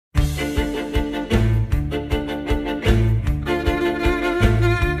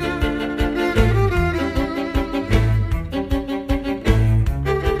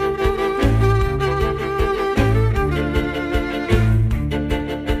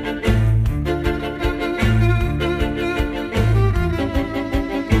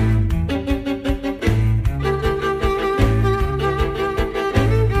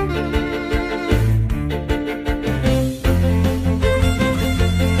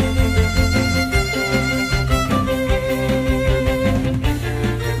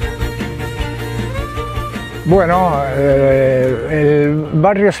Bueno, el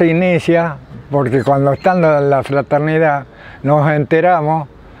barrio se inicia porque cuando estando en la fraternidad nos enteramos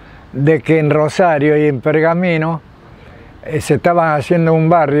de que en Rosario y en Pergamino se estaban haciendo un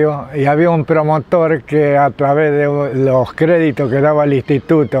barrio y había un promotor que a través de los créditos que daba el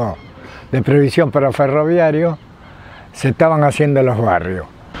Instituto de Previsión para Ferroviario se estaban haciendo los barrios.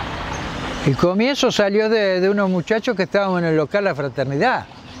 El comienzo salió de unos muchachos que estaban en el local La Fraternidad.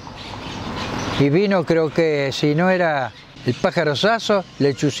 Y vino, creo que si no era el Pájaro Sasso,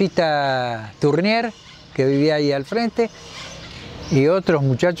 Lechucita Tournier, que vivía ahí al frente, y otros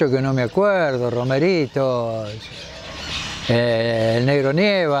muchachos que no me acuerdo, Romerito, el Negro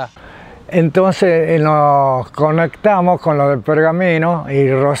Nieva. Entonces nos conectamos con los de Pergamino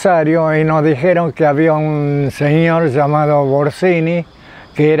y Rosario y nos dijeron que había un señor llamado Borsini,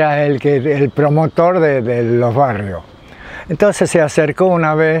 que era el promotor de los barrios. Entonces se acercó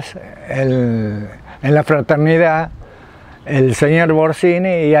una vez en la fraternidad el señor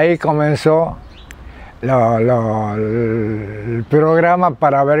Borsini y ahí comenzó el programa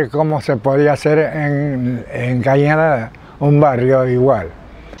para ver cómo se podía hacer en Cañada un barrio igual.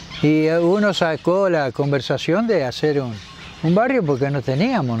 Y uno sacó la conversación de hacer un barrio porque no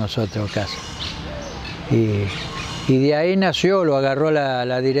teníamos nosotros casa. Y de ahí nació, lo agarró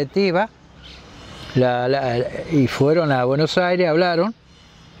la directiva. Y fueron a Buenos Aires, hablaron,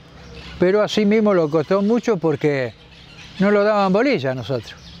 pero así mismo lo costó mucho porque no lo daban bolilla a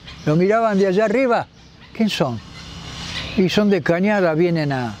nosotros. Lo miraban de allá arriba, ¿quién son? Y son de Cañada,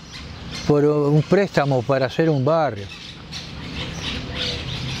 vienen por un préstamo para hacer un barrio.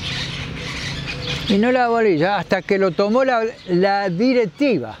 Y no la bolilla, hasta que lo tomó la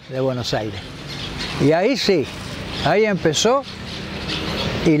directiva de Buenos Aires. Y ahí sí, ahí empezó.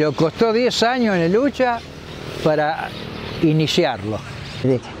 Y lo costó 10 años en lucha para iniciarlo.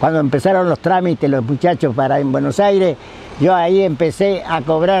 Cuando empezaron los trámites los muchachos en Buenos Aires, yo ahí empecé a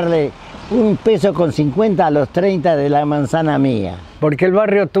cobrarle $1,50 a los 30 de la manzana mía. Porque el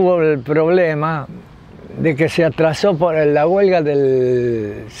barrio tuvo el problema de que se atrasó por la huelga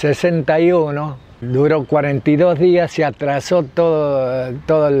del 61, duró 42 días, se atrasó todo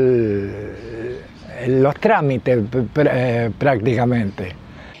los trámites prácticamente.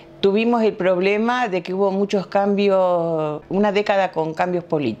 Tuvimos el problema de que hubo muchos cambios, una década con cambios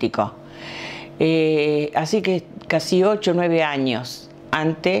políticos. Así que casi 8 o 9 años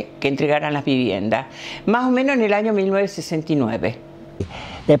antes que entregaran las viviendas. Más o menos en el año 1969.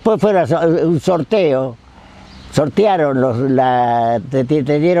 Después fue un sorteo. Sortearon,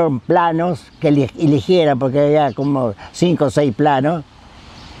 te dieron planos que eligieran, porque había como 5 o 6 planos.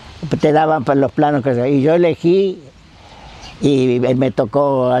 Te daban los planos y yo elegí. Y me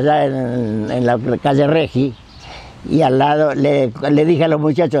tocó allá en la calle Regi, y al lado le dije a los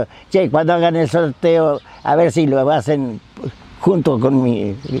muchachos, che, cuando hagan el sorteo, a ver si lo hacen junto con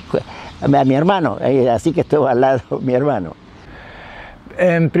a mi hermano, así que estuvo al lado mi hermano.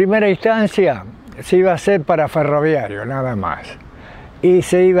 En primera instancia se iba a hacer para Ferroviario, nada más. Y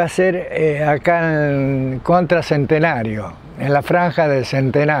se iba a hacer acá en contra Centenario, en la franja del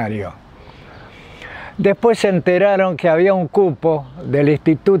Centenario. Después se enteraron que había un cupo del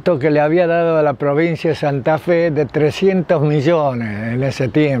instituto que le había dado a la provincia de Santa Fe de 300 millones en ese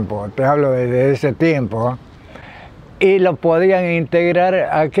tiempo, te hablo de ese tiempo, y lo podían integrar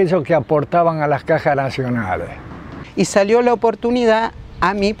a aquellos que aportaban a las cajas nacionales. Y salió la oportunidad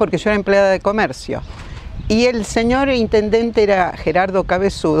a mí porque yo era empleada de comercio. Y el señor intendente era Gerardo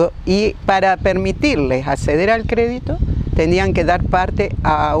Cabezudo y para permitirles acceder al crédito tenían que dar parte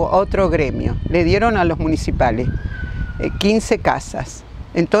a otro gremio. Le dieron a los municipales 15 casas.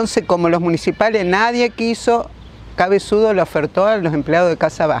 Entonces, como los municipales nadie quiso, Cabezudo le ofertó a los empleados de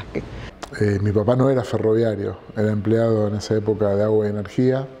Casa Vázquez. Mi papá no era ferroviario, era empleado en esa época de agua y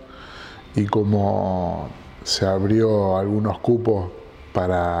energía, y como se abrió algunos cupos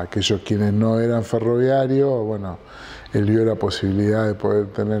para aquellos quienes no eran ferroviarios, bueno, él vio la posibilidad de poder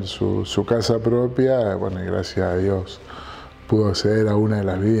tener su casa propia, bueno, y gracias a Dios pudo acceder a una de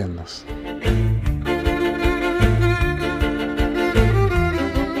las viviendas.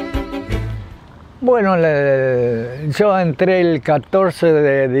 Bueno, yo entré el 14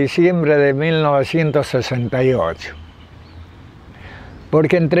 de diciembre de 1968,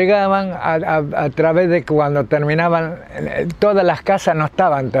 porque entregaban a través de cuando terminaban, todas las casas no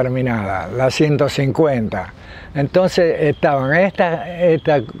estaban terminadas, las 150. Entonces estaban esta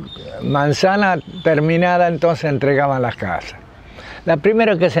manzana terminada, entonces entregaban las casas. La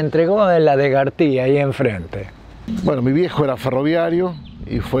primera que se entregó es la de Gartía, ahí enfrente. Bueno, mi viejo era ferroviario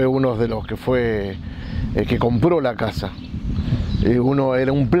y fue uno de los que fue el que compró la casa. uno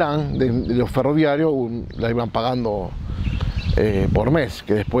era un plan de los ferroviarios, la iban pagando por mes,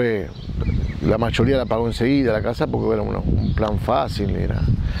 que después la mayoría la pagó enseguida la casa porque era un plan fácil.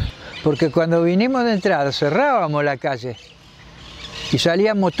 Porque cuando vinimos de entrada cerrábamos la calle y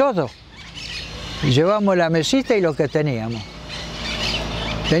salíamos todos. Y llevábamos la mesita y lo que teníamos.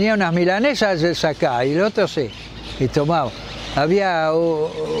 Tenía unas milanesas, se sacaba, y el otro sí, y tomaba. Había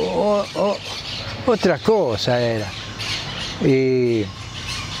otra cosa era. Y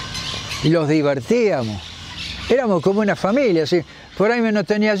los divertíamos. Éramos como una familia, así. Por ahí no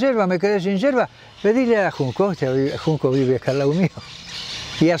tenía yerba, me quedé sin yerba, pedíle a Junco, Junco vive acá al lado mío.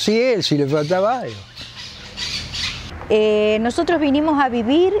 Y así él, si le faltaba algo. Nosotros vinimos a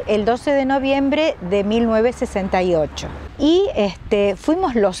vivir el 12 de noviembre de 1968 y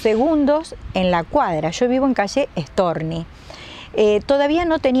fuimos los segundos en la cuadra. Yo vivo en calle Storni. Todavía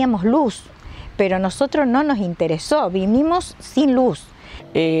no teníamos luz, pero a nosotros no nos interesó, vinimos sin luz.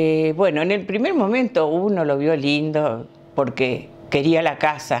 Bueno, en el primer momento uno lo vio lindo porque quería la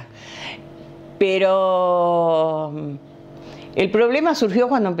casa, pero el problema surgió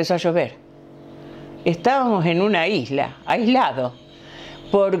cuando empezó a llover. Estábamos en una isla, aislado,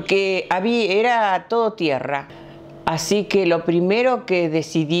 porque era todo tierra. Así que lo primero que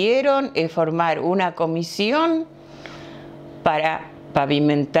decidieron es formar una comisión para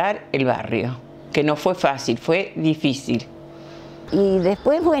pavimentar el barrio, que no fue fácil, fue difícil. Y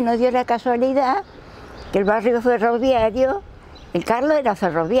después, bueno, dio la casualidad que el barrio ferroviario, el Carlos era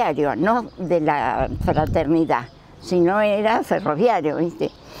ferroviario, no de la fraternidad, sino era ferroviario, ¿viste?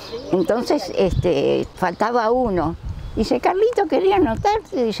 Entonces faltaba uno. Dice, Carlito quería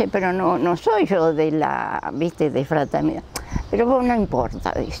anotarse, dice, pero no soy yo de la, ¿viste?, de fraternidad. Pero vos no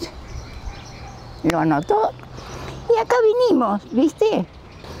importa, dice. Lo anotó y acá vinimos, ¿viste?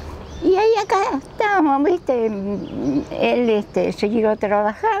 Y ahí acá estábamos, ¿viste? Él siguió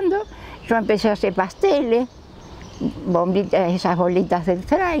trabajando, yo empecé a hacer pasteles, esas bolitas del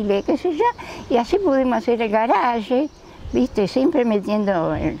fraile, qué sé yo, y así pudimos hacer el garaje, ¿viste? Siempre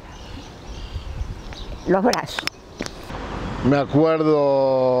metiendo los brazos. Me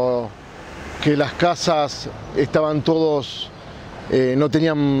acuerdo que las casas estaban todos, no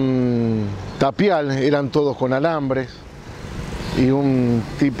tenían tapial, eran todos con alambres y un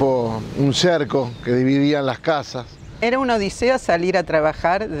cerco que dividían las casas. Era una odisea salir a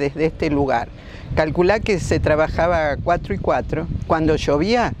trabajar desde este lugar. Calculá que se trabajaba 4 y 4. Cuando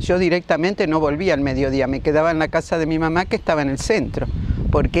llovía, yo directamente no volvía al mediodía, me quedaba en la casa de mi mamá que estaba en el centro,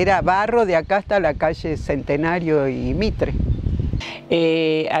 porque era barro de acá hasta la calle Centenario y Mitre.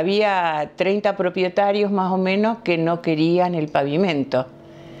 Había 30 propietarios más o menos que no querían el pavimento.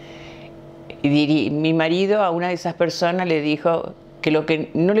 Y mi marido a una de esas personas le dijo que lo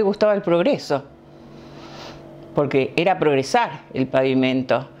que no le gustaba el progreso, porque era progresar el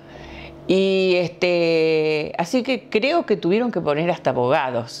pavimento. Y así que creo que tuvieron que poner hasta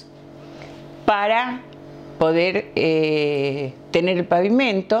abogados para poder tener el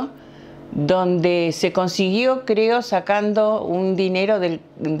pavimento, donde se consiguió, creo, sacando un dinero de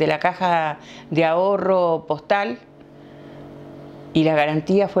la caja de ahorro postal, y la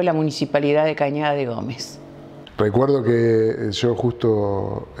garantía fue la Municipalidad de Cañada De Gómez. Recuerdo que yo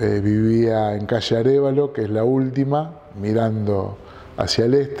justo vivía en calle Arévalo, que es la última, mirando hacia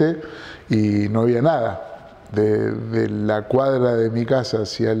el este, y no había nada. De la cuadra de mi casa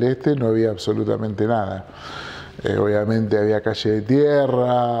hacia el este no había absolutamente nada. Obviamente había calle de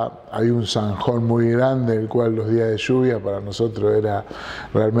tierra, había un zanjón muy grande, el cual los días de lluvia para nosotros era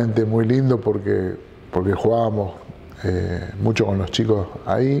realmente muy lindo porque jugábamos mucho con los chicos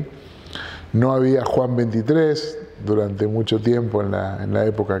ahí. No había Juan 23 durante mucho tiempo en la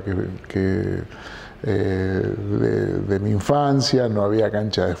época de mi infancia, no había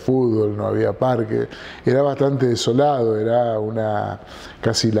cancha de fútbol, no había parque, era bastante desolado, era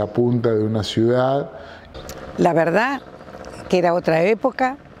casi la punta de una ciudad. La verdad que era otra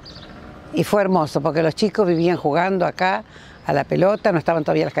época y fue hermoso porque los chicos vivían jugando acá a la pelota, no estaban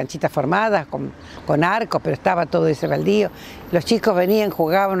todavía las canchitas formadas con arcos, pero estaba todo ese baldío. Los chicos venían,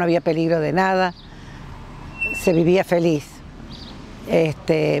 jugaban, no había peligro de nada, se vivía feliz.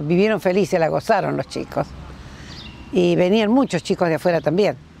 Vivieron felices, la gozaron los chicos. Y venían muchos chicos de afuera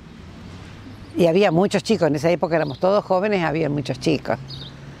también. Y había muchos chicos, en esa época éramos todos jóvenes, había muchos chicos.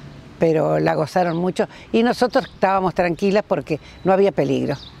 Pero la gozaron mucho y nosotros estábamos tranquilas porque no había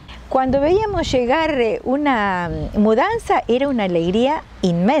peligro. Cuando veíamos llegar una mudanza era una alegría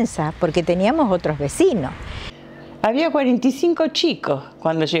inmensa porque teníamos otros vecinos. Había 45 chicos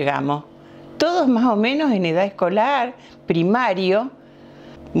cuando llegamos, todos más o menos en edad escolar, primario,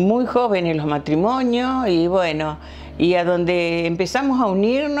 muy jóvenes los matrimonios y bueno, y a donde empezamos a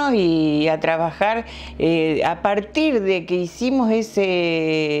unirnos y a trabajar a partir de que hicimos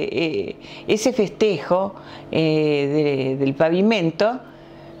ese festejo del pavimento.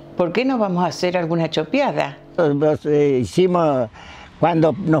 ¿Por qué no vamos a hacer alguna chopeada? Hicimos,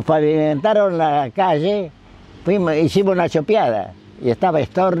 cuando nos pavimentaron la calle, hicimos una chopeada y estaba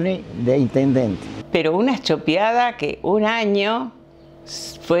Storni de intendente. Pero una chopeada que un año,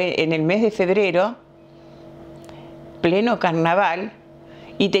 fue en el mes de febrero, pleno carnaval,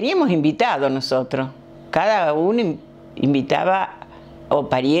 y teníamos invitados nosotros. Cada uno invitaba o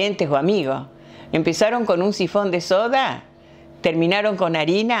parientes o amigos. Empezaron con un sifón de soda, terminaron con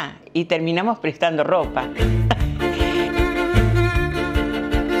harina y terminamos prestando ropa.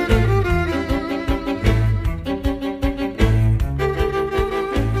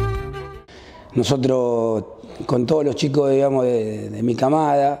 Nosotros, con todos los chicos, digamos, de mi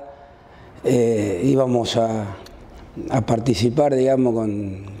camada, íbamos a participar, digamos,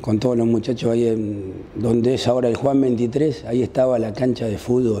 con todos los muchachos ahí donde es ahora el Juan 23, ahí estaba la cancha de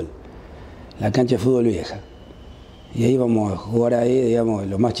fútbol vieja. Y ahí íbamos a jugar ahí, digamos,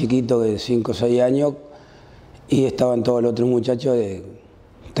 los más chiquitos de 5 o 6 años, y estaban todos los otros muchachos de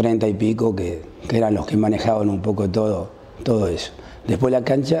 30 y pico que eran los que manejaban un poco todo eso. Después la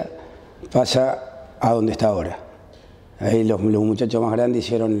cancha pasa a donde está ahora. Ahí los muchachos más grandes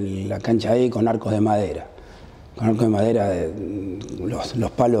hicieron la cancha ahí con arcos de madera. Con arcos de madera,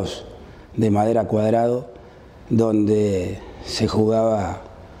 los palos de madera cuadrado, donde se jugaba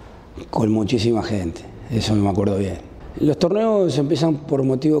con muchísima gente. Eso me acuerdo bien. Los torneos empiezan por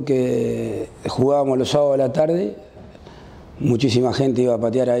motivo que jugábamos los sábados a la tarde, muchísima gente iba a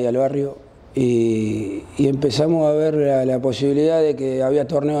patear ahí al barrio y empezamos a ver la posibilidad de que había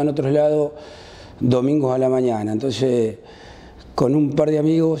torneos en otros lados domingos a la mañana. Entonces, con un par de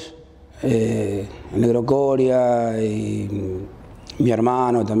amigos, el Negro Coria y mi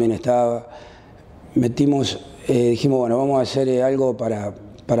hermano también estaba, dijimos, bueno, vamos a hacer algo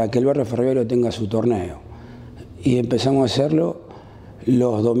para que el barrio Ferroviario tenga su torneo. Y empezamos a hacerlo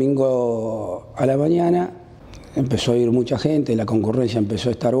los domingos a la mañana, empezó a ir mucha gente, la concurrencia empezó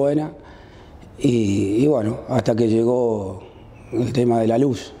a estar buena y bueno, hasta que llegó el tema de la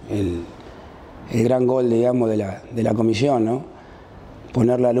luz, el gran gol, digamos, de la comisión, ¿no?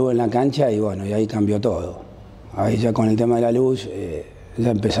 Poner la luz en la cancha y bueno, y ahí cambió todo. Ahí ya con el tema de la luz,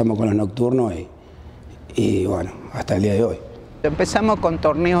 ya empezamos con los nocturnos y bueno, hasta el día de hoy. Empezamos con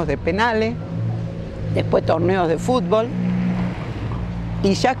torneos de penales, después torneos de fútbol,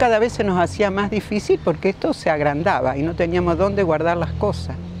 y ya cada vez se nos hacía más difícil porque esto se agrandaba y no teníamos dónde guardar las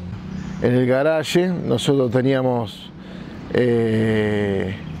cosas. En el garaje nosotros teníamos,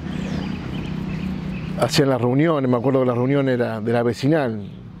 hacían las reuniones, me acuerdo que la reunión era de la vecinal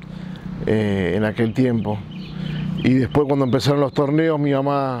en aquel tiempo. Y después cuando empezaron los torneos mi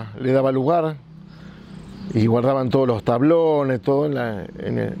mamá le daba lugar y guardaban todos los tablones, todo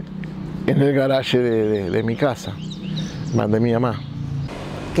en el garaje de mi casa, de mi mamá.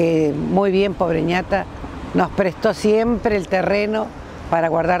 Que muy bien, pobre ñata, nos prestó siempre el terreno para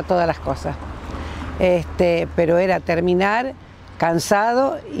guardar todas las cosas. Pero era terminar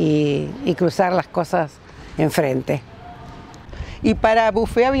cansado y cruzar las cosas enfrente. Y para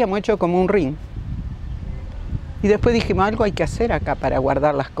buffet habíamos hecho como un ring. Y después dijimos, algo hay que hacer acá para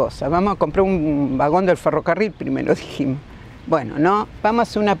guardar las cosas. Vamos a comprar un vagón del ferrocarril primero, dijimos. Bueno, no, vamos a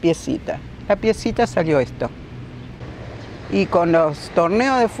hacer una piecita. La piecita salió esto. Y con los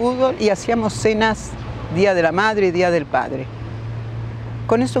torneos de fútbol y hacíamos cenas Día de la Madre y Día del Padre.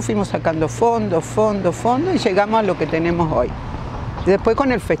 Con eso fuimos sacando fondo y llegamos a lo que tenemos hoy. Y después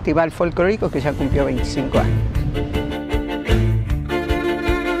con el Festival Folclórico que ya cumplió 25 años.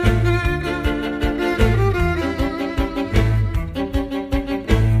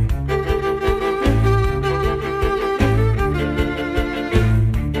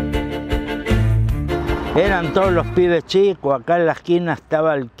 Eran todos los pibes chicos, acá en la esquina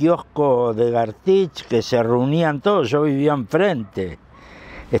estaba el kiosco de Gartich, que se reunían todos, yo vivía enfrente.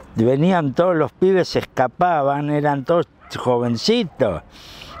 Venían todos los pibes, se escapaban, eran todos jovencitos.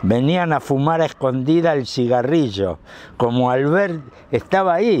 Venían a fumar a escondida el cigarrillo. Como Alberto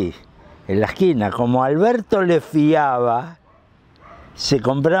estaba ahí, en la esquina, como Alberto le fiaba, se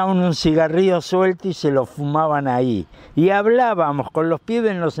compraban un cigarrillo suelto y se lo fumaban ahí. Y hablábamos, con los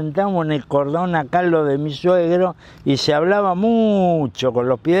pibes nos sentábamos en el cordón acá, lo de mi suegro, y se hablaba mucho con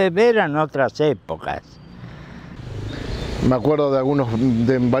los pibes, eran otras épocas. Me acuerdo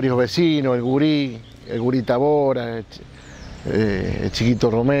de varios vecinos, el Gurí Tabora, el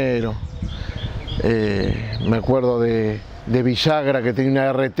Chiquito Romero. Me acuerdo de Villagra, que tenía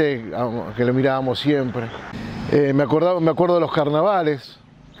una RT, que lo mirábamos siempre. Me acuerdo de los carnavales,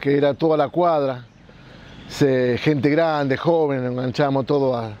 que era toda la cuadra, gente grande, joven, nos enganchábamos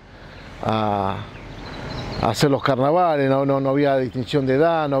todos a hacer los carnavales, no había distinción de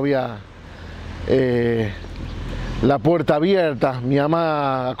edad, no había la puerta abierta. Mi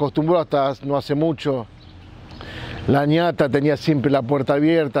mamá acostumbró hasta no hace mucho, la ñata tenía siempre la puerta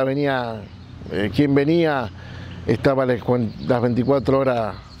abierta, venía, quien venía estaba las 24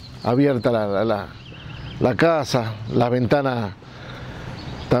 horas abierta la casa, las ventanas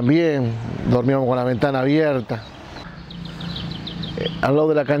también, dormíamos con la ventana abierta. Al lado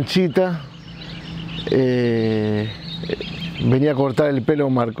de la canchita venía a cortar el pelo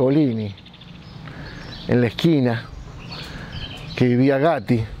Marcolini, en la esquina, que vivía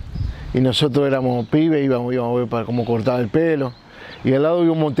Gatti, y nosotros éramos pibes, íbamos a ver para cómo cortaba el pelo, y al lado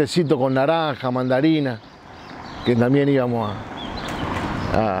había un montecito con naranja, mandarina, que también íbamos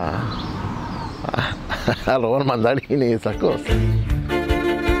a robar mandarines y esas cosas.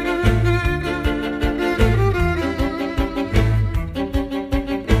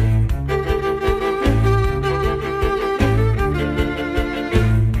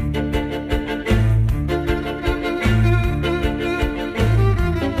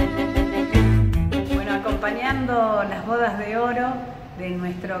 Bueno, acompañando las bodas de oro de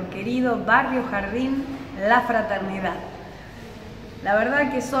nuestro querido Barrio Jardín, La Fraternidad. La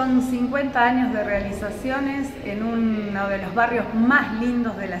verdad que son 50 años de realizaciones en uno de los barrios más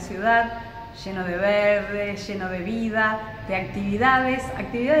lindos de la ciudad, lleno de verde, lleno de vida, de actividades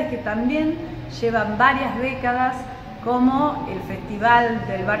que también llevan varias décadas, como el Festival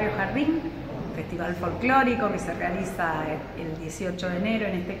del Barrio Jardín, festival folclórico que se realiza el 18 de enero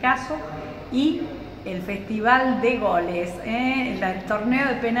en este caso, y el Festival de Goles, el torneo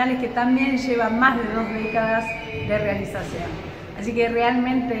de penales que también lleva más de 2 décadas de realización. Así que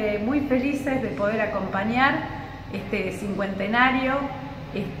realmente muy felices de poder acompañar este cincuentenario,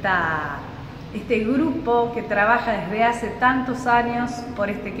 este grupo que trabaja desde hace tantos años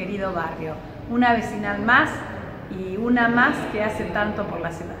por este querido barrio. Una vecinal más y una más que hace tanto por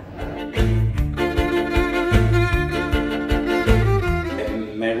la ciudad.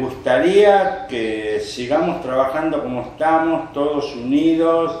 Me gustaría que sigamos trabajando como estamos, todos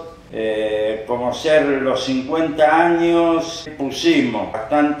unidos. Como ser los 50 años, pusimos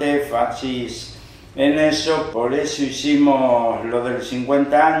bastante énfasis en eso, por eso hicimos lo del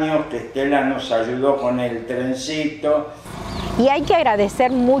 50 años, que Estela nos ayudó con el trencito. Y hay que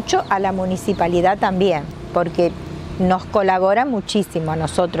agradecer mucho a la municipalidad también, porque nos colabora muchísimo a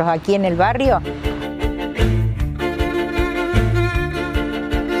nosotros aquí en el barrio.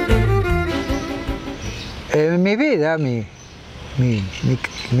 Mi vida, mi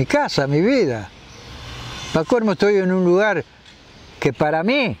casa, mi vida. Para colmo estoy en un lugar que para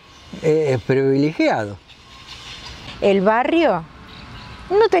mí es privilegiado. El barrio,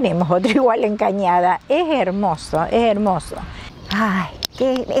 no tenemos otro igual en Cañada, es hermoso, es hermoso. Ay,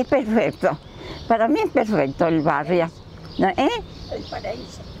 que es perfecto. Para mí es perfecto el barrio. El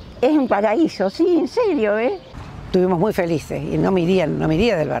paraíso. Es un paraíso, sí, en serio, Estuvimos muy felices y no me iría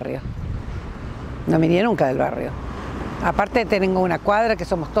del barrio. No me iría nunca del barrio. Aparte tengo una cuadra que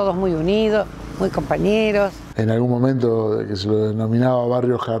somos todos muy unidos, muy compañeros. En algún momento que se lo denominaba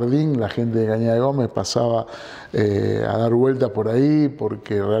Barrio Jardín, la gente de Cañada de Gómez pasaba a dar vueltas por ahí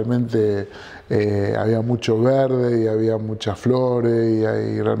porque realmente había mucho verde y había muchas flores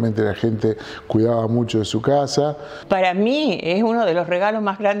y realmente la gente cuidaba mucho de su casa. Para mí es uno de los regalos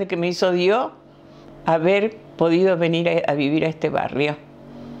más grandes que me hizo Dios haber podido venir a vivir a este barrio.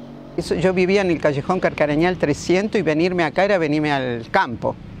 Yo vivía en el callejón Carcarañal 300 y venirme acá era venirme al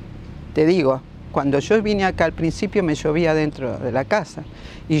campo. Te digo, cuando yo vine acá al principio me llovía dentro de la casa.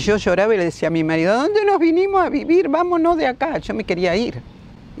 Y yo lloraba y le decía a mi marido, ¿dónde nos vinimos a vivir? Vámonos de acá. Yo me quería ir.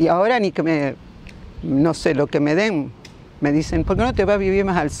 Y ahora ni que no sé, lo que me den, me dicen, ¿por qué no te vas a vivir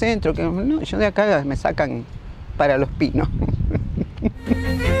más al centro? Que no, yo de acá me sacan para Los Pinos.